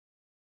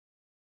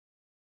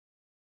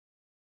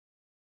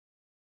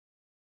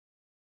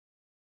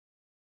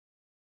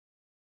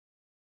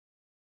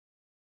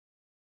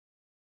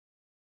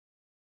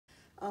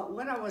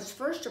When I was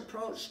first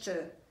approached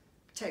to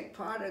take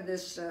part in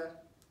this,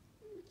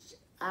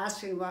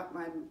 asking what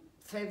my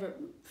favorite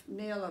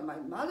meal of my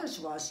mother's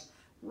was,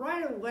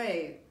 right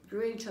away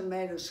green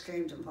tomatoes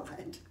came to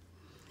mind.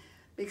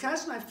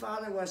 Because my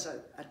father was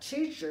a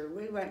teacher,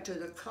 we went to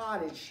the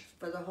cottage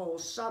for the whole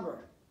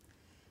summer.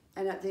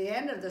 And at the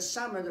end of the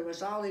summer, there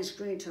was all these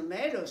green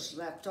tomatoes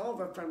left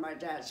over from my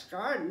dad's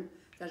garden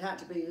that had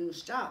to be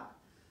used up.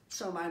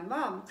 So my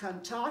mom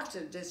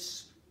concocted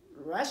this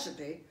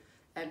recipe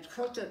and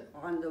cooked it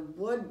on the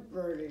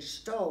wood-burning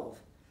stove.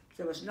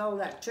 There was no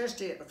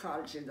electricity at the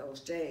cottage in those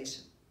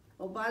days.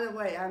 Oh, by the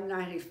way, I'm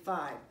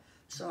 95,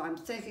 so I'm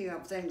thinking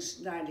of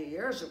things 90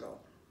 years ago.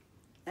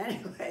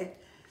 Anyway,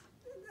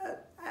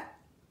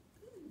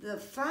 the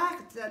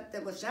fact that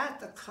it was at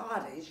the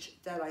cottage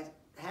that I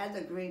had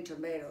the green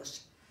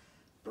tomatoes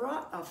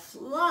brought a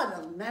flood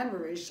of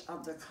memories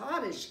of the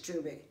cottage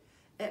to me.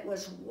 It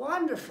was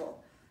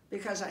wonderful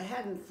because I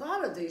hadn't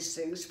thought of these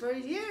things for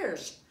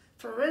years.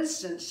 For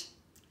instance,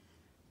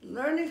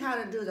 learning how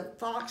to do the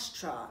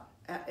foxtrot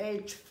at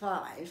age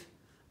 5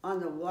 on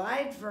the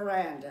wide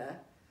veranda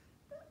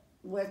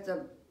with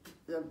the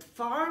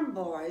farm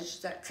boys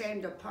that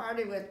came to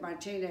party with my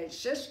teenage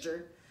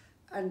sister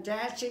and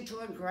dancing to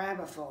a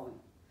gramophone.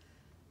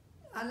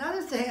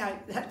 Another thing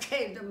that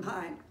came to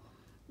mind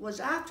was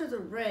after the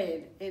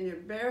rain, in your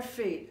bare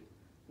feet,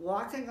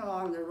 walking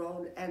along the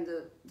road and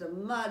the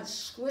mud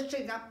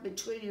squishing up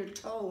between your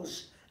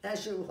toes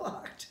as you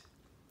walked.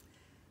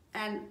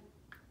 And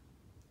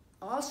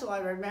also I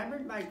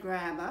remembered my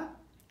grandma.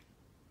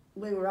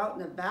 We were out in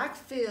the back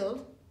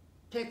field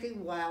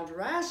picking wild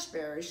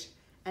raspberries,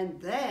 and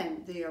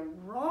then the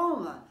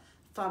aroma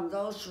from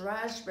those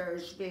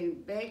raspberries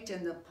being baked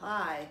in the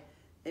pie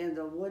in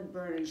the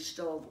wood-burning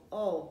stove.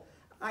 Oh,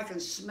 I can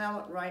smell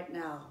it right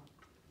now.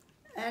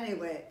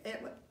 Anyway,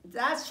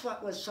 that's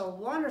what was so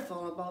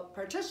wonderful about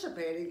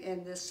participating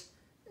in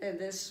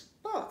this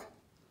book.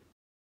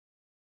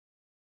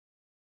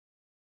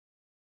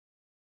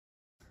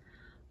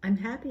 I'm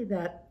happy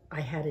that I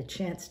had a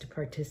chance to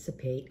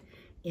participate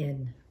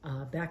in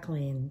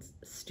Backlane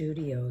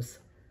Studios'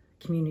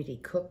 community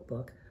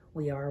cookbook,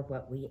 We Are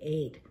What We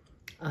Ate.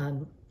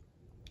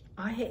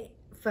 I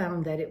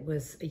found that it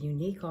was a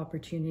unique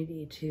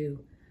opportunity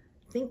to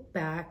think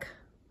back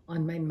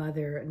on my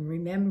mother and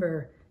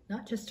remember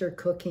not just her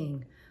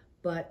cooking,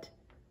 but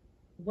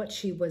what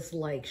she was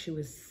like. She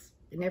was,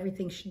 in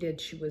everything she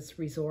did, she was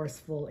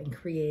resourceful and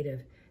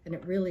creative, and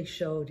it really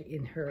showed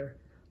in her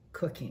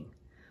cooking.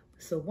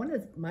 So one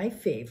of my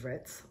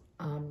favorites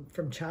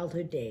from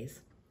childhood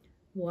days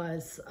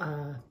was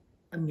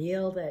a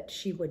meal that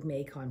she would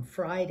make on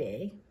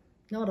Friday,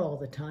 not all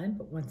the time,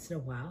 but once in a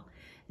while.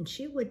 And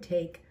she would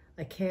take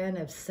a can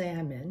of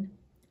salmon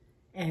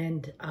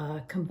and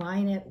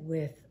combine it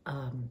with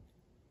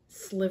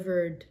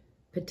slivered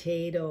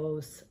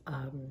potatoes,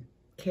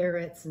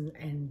 carrots,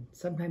 and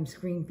sometimes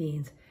green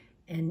beans,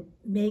 and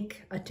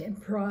make a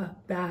tempura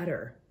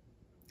batter.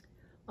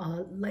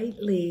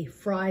 Lightly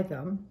fry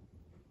them,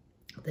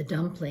 the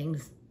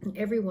dumplings, and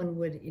everyone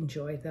would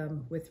enjoy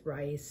them with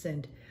rice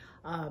and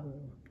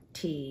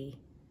tea,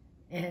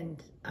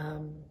 and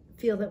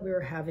feel that we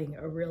were having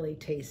a really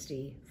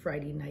tasty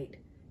Friday night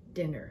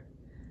dinner.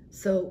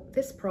 So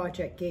this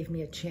project gave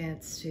me a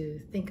chance to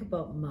think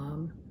about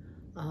Mom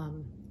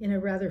in a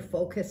rather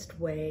focused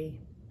way,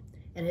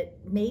 and it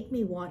made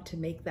me want to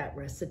make that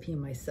recipe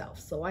myself.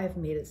 So I have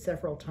made it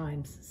several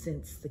times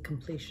since the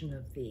completion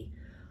of the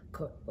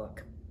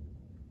cookbook.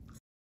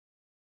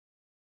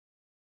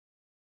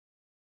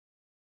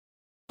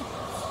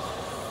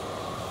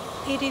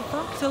 It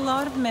evoked a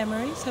lot of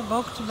memories,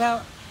 evoked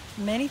about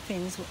many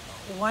things.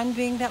 One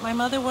being that my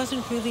mother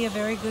wasn't really a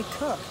very good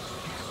cook.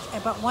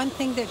 But one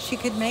thing that she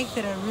could make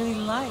that I really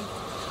liked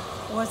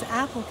was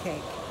apple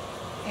cake.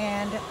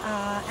 And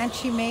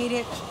she made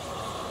it,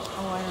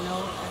 I don't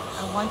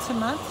know, once a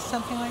month,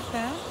 something like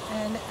that.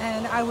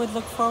 And I would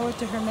look forward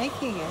to her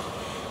making it.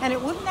 And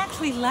it wouldn't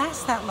actually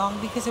last that long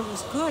because it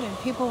was good and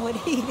people would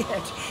eat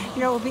it.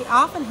 You know, it would be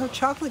often her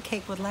chocolate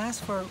cake would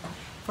last for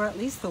at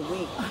least a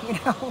week, you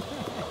know.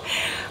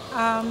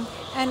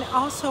 And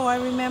also I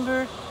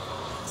remember,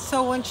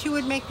 so when she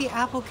would make the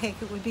apple cake,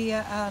 it would be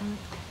on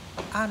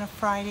a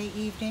Friday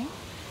evening.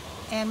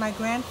 And my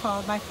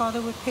father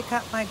would pick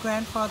up my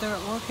grandfather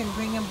at work and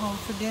bring him home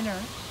for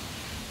dinner.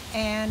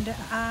 And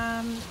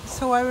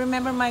so I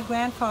remember my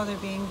grandfather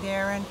being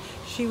there, and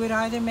she would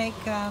either make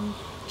a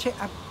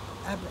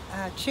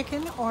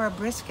chicken or a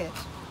brisket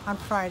on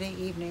Friday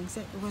evenings.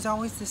 It was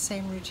always the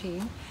same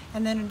routine.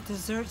 And then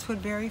desserts would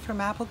vary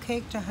from apple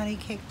cake to honey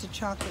cake to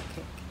chocolate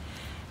cake.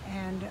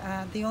 And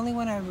the only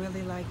one I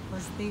really liked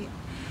was the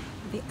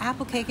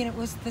apple cake, and it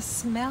was the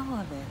smell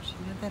of it,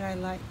 you know, that I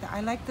liked.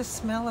 I liked the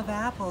smell of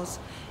apples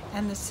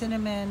and the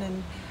cinnamon,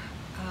 and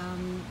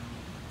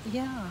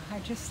yeah,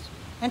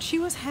 and she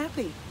was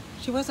happy.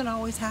 She wasn't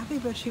always happy,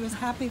 but she was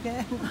happy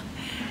then.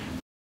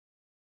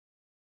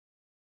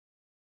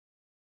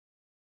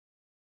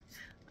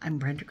 I'm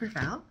Brenda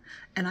Gravel,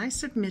 and I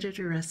submitted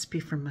a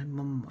recipe from my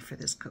mum for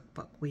this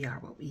cookbook, We Are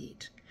What We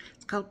Eat.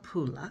 It's called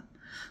pula.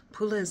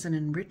 Pula is an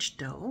enriched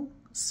dough,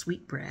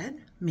 sweet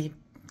bread, made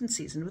and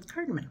seasoned with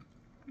cardamom.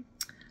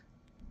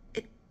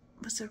 It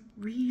was a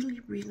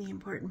really, really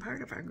important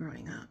part of our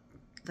growing up.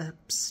 The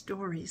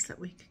stories that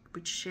we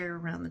would share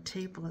around the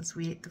table as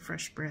we ate the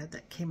fresh bread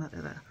that came out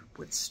of the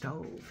wood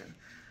stove. And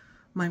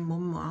my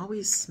mum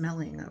always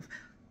smelling of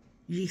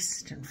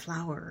yeast and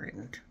flour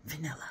and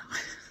vanilla.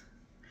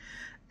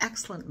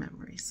 Excellent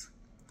memories.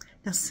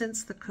 Now,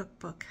 since the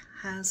cookbook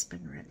has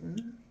been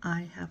written,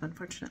 I have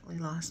unfortunately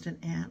lost an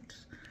aunt,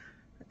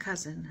 a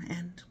cousin,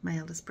 and my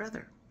eldest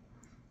brother.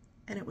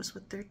 And it was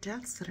with their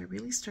deaths that I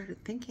really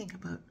started thinking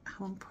about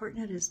how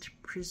important it is to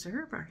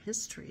preserve our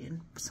history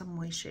in some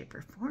way, shape,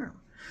 or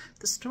form.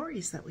 The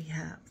stories that we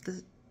have,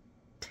 the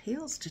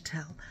tales to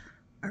tell,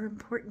 are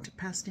important to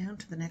pass down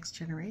to the next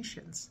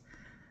generations.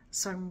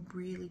 So I'm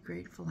really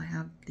grateful I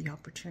have the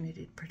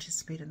opportunity to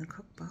participate in the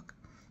cookbook.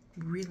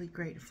 Really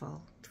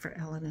grateful for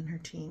Ellen and her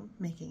team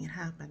making it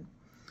happen.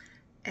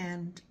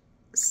 And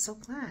so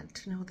glad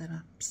to know that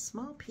a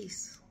small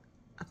piece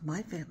of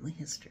my family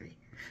history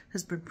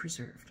has been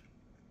preserved.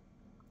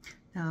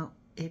 Now,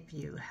 if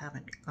you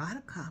haven't got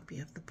a copy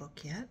of the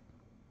book yet,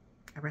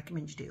 I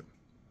recommend you do.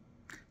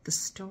 The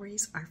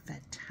stories are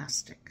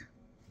fantastic.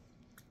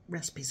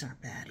 Recipes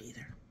aren't bad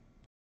either.